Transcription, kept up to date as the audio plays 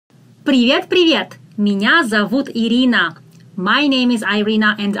Привет, привет! Меня зовут Irina. My name is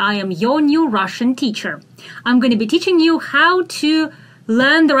Irina and I am your new Russian teacher. I'm going to be teaching you how to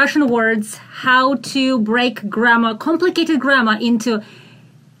learn the Russian words, how to break grammar, complicated grammar into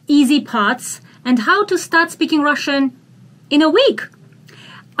easy parts, and how to start speaking Russian in a week.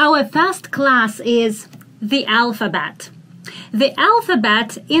 Our first class is the alphabet. The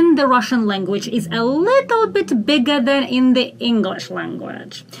alphabet in the Russian language is a little bit bigger than in the English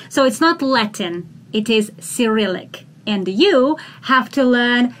language. So it's not Latin, it is Cyrillic. And you have to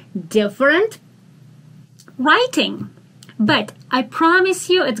learn different writing. But I promise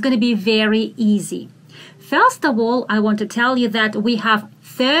you it's going to be very easy. First of all, I want to tell you that we have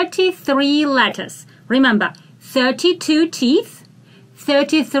 33 letters. Remember, 32 teeth,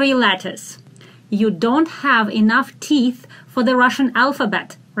 33 letters. You don't have enough teeth for the Russian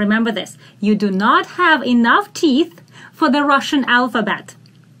alphabet. Remember this. You do not have enough teeth for the Russian alphabet.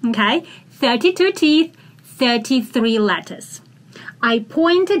 Okay? 32 teeth, 33 letters. I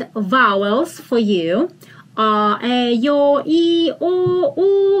pointed vowels for you. A, E, I,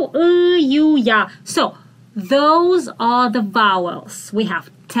 O, U, U, Ya. So, those are the vowels. We have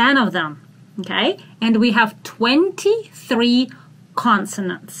 10 of them. Okay? And we have 23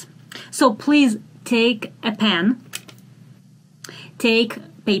 consonants. So please take a pen, take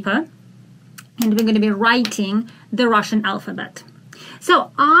paper, and we're going to be writing the Russian alphabet.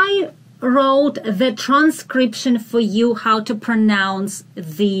 So I wrote the transcription for you how to pronounce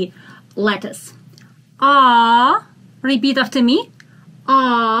the letters. A, repeat after me.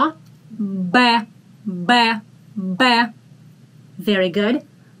 A, B, B, B. Very good.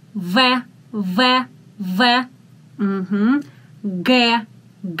 V, V, V. G,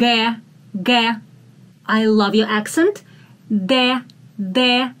 G, G. I love your accent. D,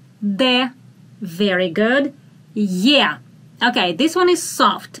 D, D. Very good. Yeah. Okay, this one is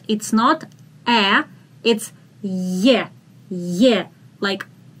soft. It's not a, it's yeah, yeah. Like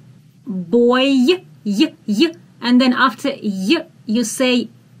boy, y, y. And then after y, you say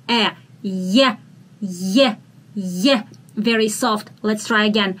a. Yeah, yeah, yeah. Very soft. Let's try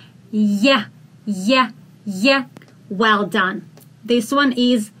again. Yeah, yeah, yeah. Well done. This one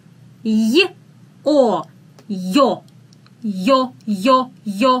is y, or yo, yo, yo,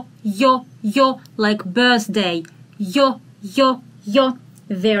 yo, yo, yo, like birthday. Yo, yo, yo.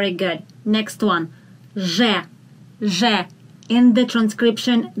 Very good. Next one. Je, je. In the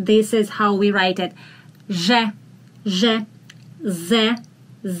transcription, this is how we write it. Je, je, ze,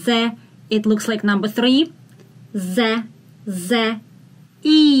 ze. It looks like number 3. Ze, ze.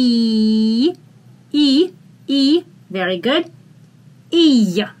 E, e, e. Very good.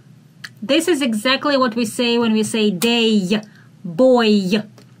 E. This is exactly what we say when we say day, boy.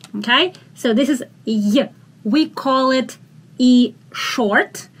 Okay? So this is y. We call it E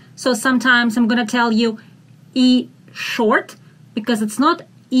short. So sometimes I'm going to tell you E short because it's not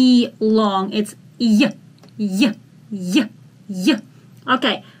E long. It's y, y, y, y.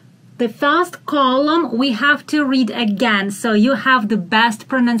 Okay. The first column we have to read again so you have the best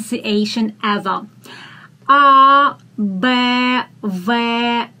pronunciation ever. A, B,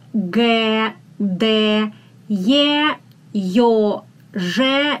 V, G, D, E, Yo,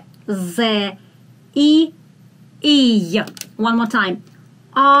 J, Z, I. One more time.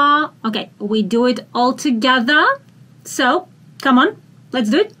 A. Okay, we do it all together. So, come on, let's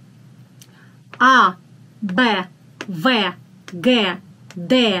do it. A, B, V, G,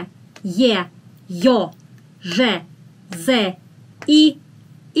 D, E, Yo, J, Z, I.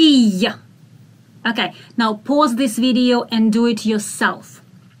 Okay, now pause this video and do it yourself.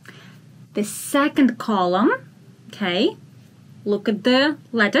 The second column, okay, look at the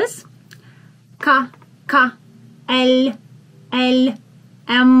letters. K, K, L, L,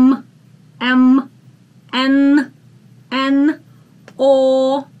 M, M, N, N,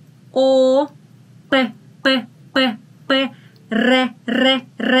 O, P, P, P, P, R, R,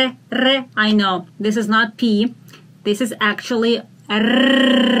 R, R. I know, this is not P. This is actually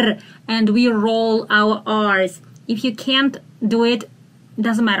R. And we roll our R's. If you can't do it,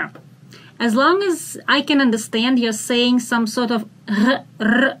 doesn't matter. As long as I can understand you're saying some sort of R,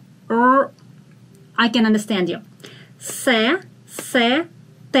 R, R, I can understand you. Se,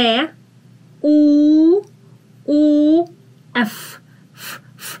 te, U, F,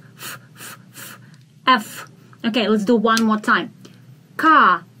 F. Okay, let's do one more time. K,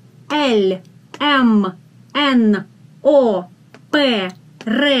 L, M, N, O, P,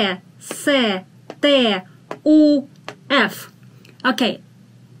 R, S, T, U, F. Okay,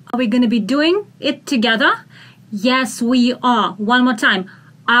 are we going to be doing it together? Yes, we are. One more time.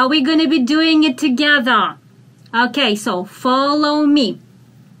 Are we going to be doing it together? Okay, so follow me.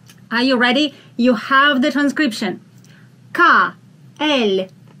 Are you ready? You have the transcription. K, L,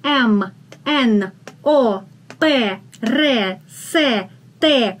 M, N, O, P, R, S,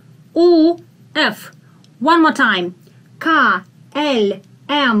 T, U, F. One more time. K, L,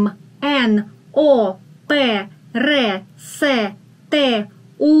 M, N, O, P, R, S, T,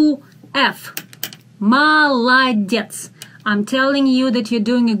 U, F. Молодец. I'm telling you that you're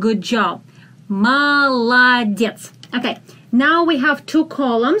doing a good job. Молодец. Okay, now we have two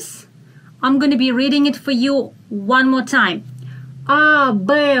columns. I'm going to be reading it for you one more time. A,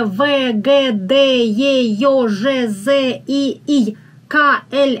 B, V, G, D, E, J, Ž, Z, I, K,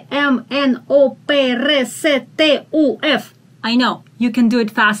 L, M, N, O, P, R, S, T, U, F. I know, you can do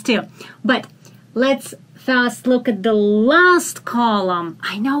it fast too. But let's first look at the last column.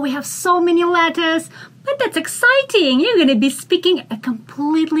 I know we have so many letters, but that's exciting. You're going to be speaking a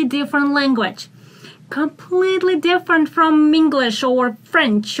completely different language. Completely different from English or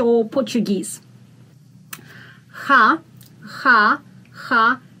French or Portuguese. Ha, ha,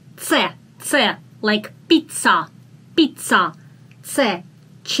 ha, C, C, like pizza, pizza. C,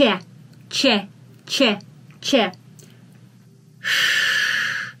 che, che, che, che.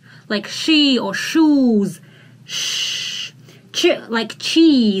 Sh, like she or shoes. Sh, like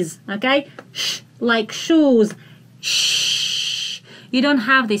cheese, okay? Sh, like shoes. Shh. You don't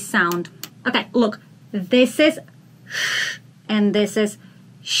have this sound. Okay, look. This is sh, and this is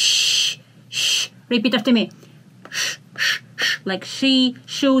sh, sh. Repeat after me. Sh, sh, sh. Like she,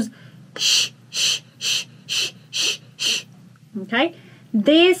 shoes. Sh, sh, sh, sh, sh, sh. Okay?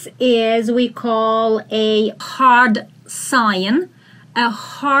 This is, we call a hard sign. A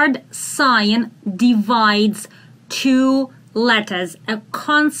hard sign divides two letters, a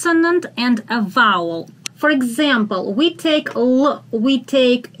consonant and a vowel. For example, we take L, we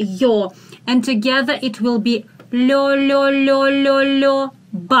take yo, and together it will be lo, lo, lo, lo, lo.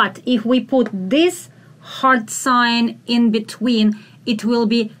 But if we put this hard sign in between, it will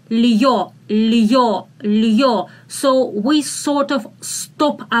be lio, lio, lio. So we sort of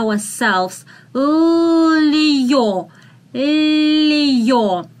stop ourselves. Lio,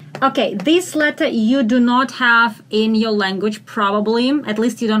 lio. Okay, this letter you do not have in your language, probably. At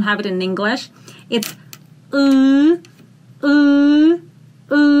least you don't have it in English. It's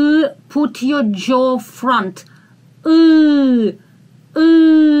put your jaw front.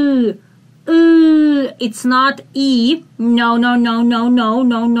 It's not E. No, no, no, no, no,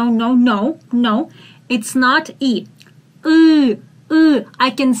 no, no, no, no, no. It's not E. I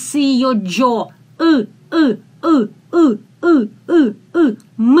can see your jaw.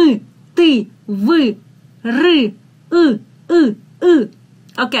 Мы, ты, вы, ры,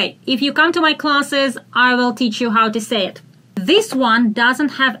 Okay, if you come to my classes, I will teach you how to say it. This one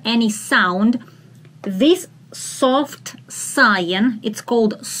doesn't have any sound. This soft sign, it's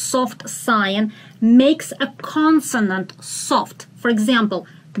called soft sign, makes a consonant soft. For example,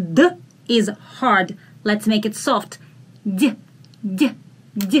 D is hard. Let's make it soft. D, D,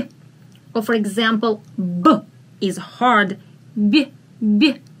 D. Or for example, B is hard. B,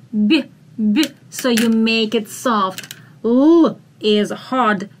 B, B, B. So you make it soft. L is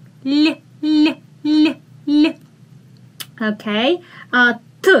hard. L, L, L, L. Okay.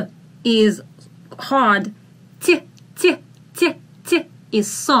 T is hard. T, T, T, T is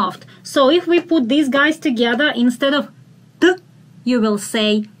soft. So if we put these guys together, instead of T, you will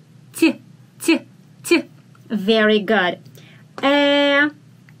say T, T, T. Very good.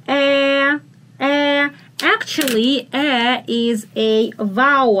 Actually, is a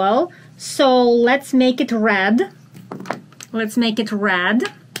vowel. So let's make it red. Let's make it red.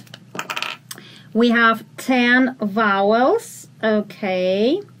 We have 10 vowels.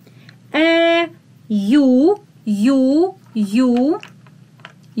 Okay. You, you,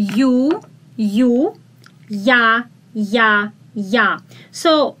 ya, ya, ya.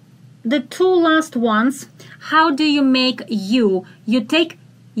 So the two last ones, how do you make you? You take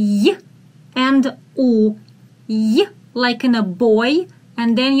y and u. Y like in a boy,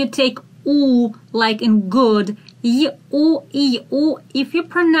 and then you take u like in good. Y, u, I, u. If you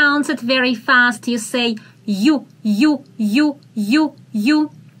pronounce it very fast, you say you, you, you, you,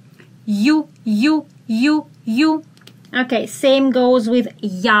 you, you, you, you, you. Okay, same goes with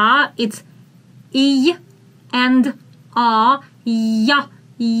ya. It's I and a. Ya,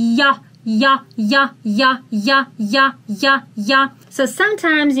 ya, ya, ya, ya, ya, ya, ya, ya. So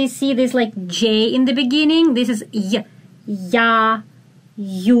sometimes you see this like J in the beginning. This is y, ya,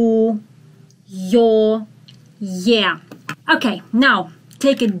 you, yo, yeah. Okay, now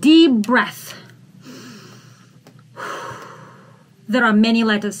take a deep breath. There are many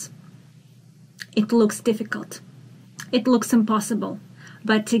letters. It looks difficult. It looks impossible.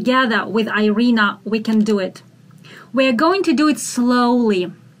 but together with Irina, we can do it. We're going to do it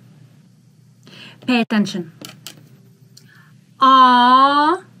slowly. Pay attention.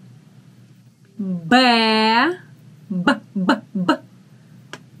 A, B, B, B, B,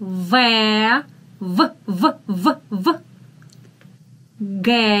 V, V, V, V, V,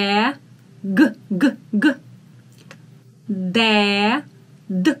 G, G, G, G, D,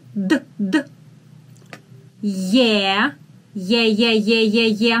 D, D, D, Е,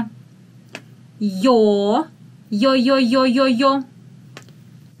 Е, Ё, Ё,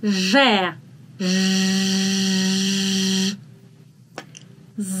 Ж, Ж,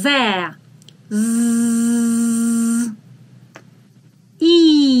 З, З,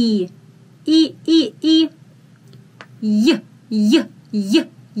 И, Й,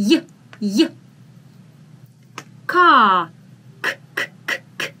 К, К,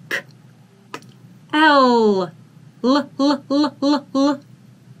 Л, Л,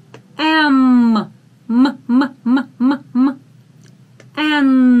 М,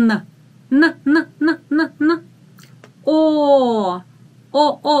 Н, Н, О,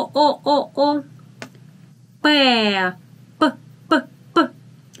 П, П,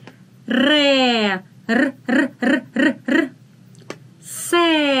 Р, С,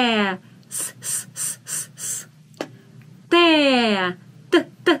 Т,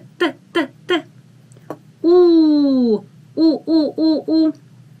 У,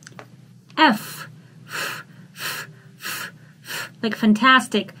 F, like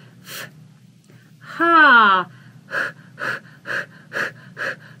fantastic. H,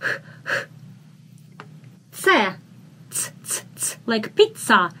 C, like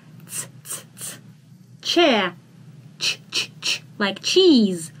pizza. Ch, like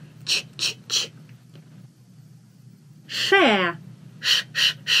cheese. Ch. Sh,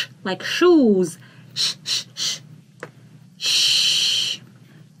 like shoes. Sh.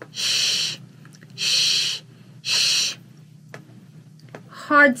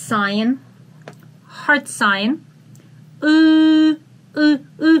 Hard sign.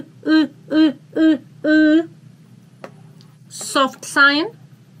 Soft sign.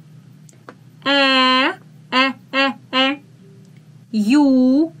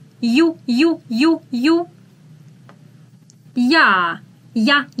 You. Я.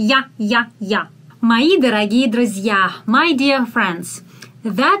 Мои дорогие друзья, my dear friends,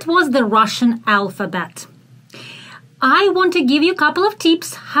 that was the Russian alphabet. I want to give you a couple of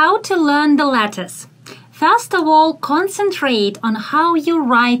tips how to learn the letters. First of all, concentrate on how you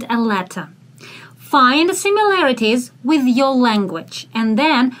write a letter. Find similarities with your language and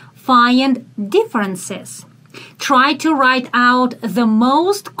then find differences. Try to write out the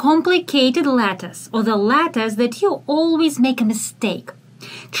most complicated letters or the letters that you always make a mistake.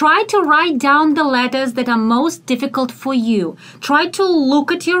 Try to write down the letters that are most difficult for you. Try to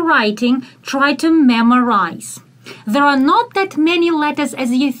look at your writing. Try to memorize. There are not that many letters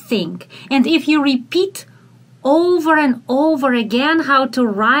as you think, and if you repeat over and over again how to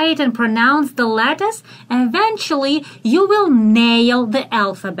write and pronounce the letters, eventually you will nail the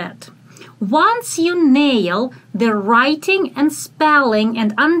alphabet. Once you nail the writing and spelling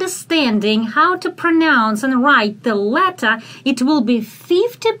and understanding how to pronounce and write the letter, it will be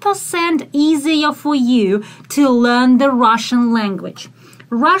 50% easier for you to learn the Russian language.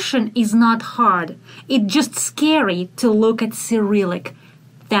 Russian is not hard. It's just scary to look at Cyrillic.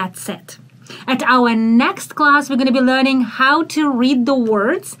 That's it. At our next class, we're going to be learning how to read the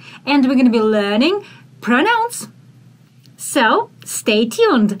words and we're going to be learning pronouns. So, stay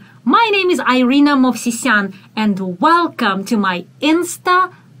tuned. My name is Irina Movsisyan and welcome to my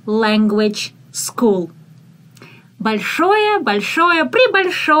Insta Language School. Большое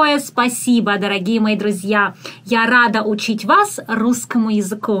спасибо, дорогие мои друзья. Я рада учить вас русскому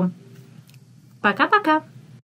языку. Пока-пока.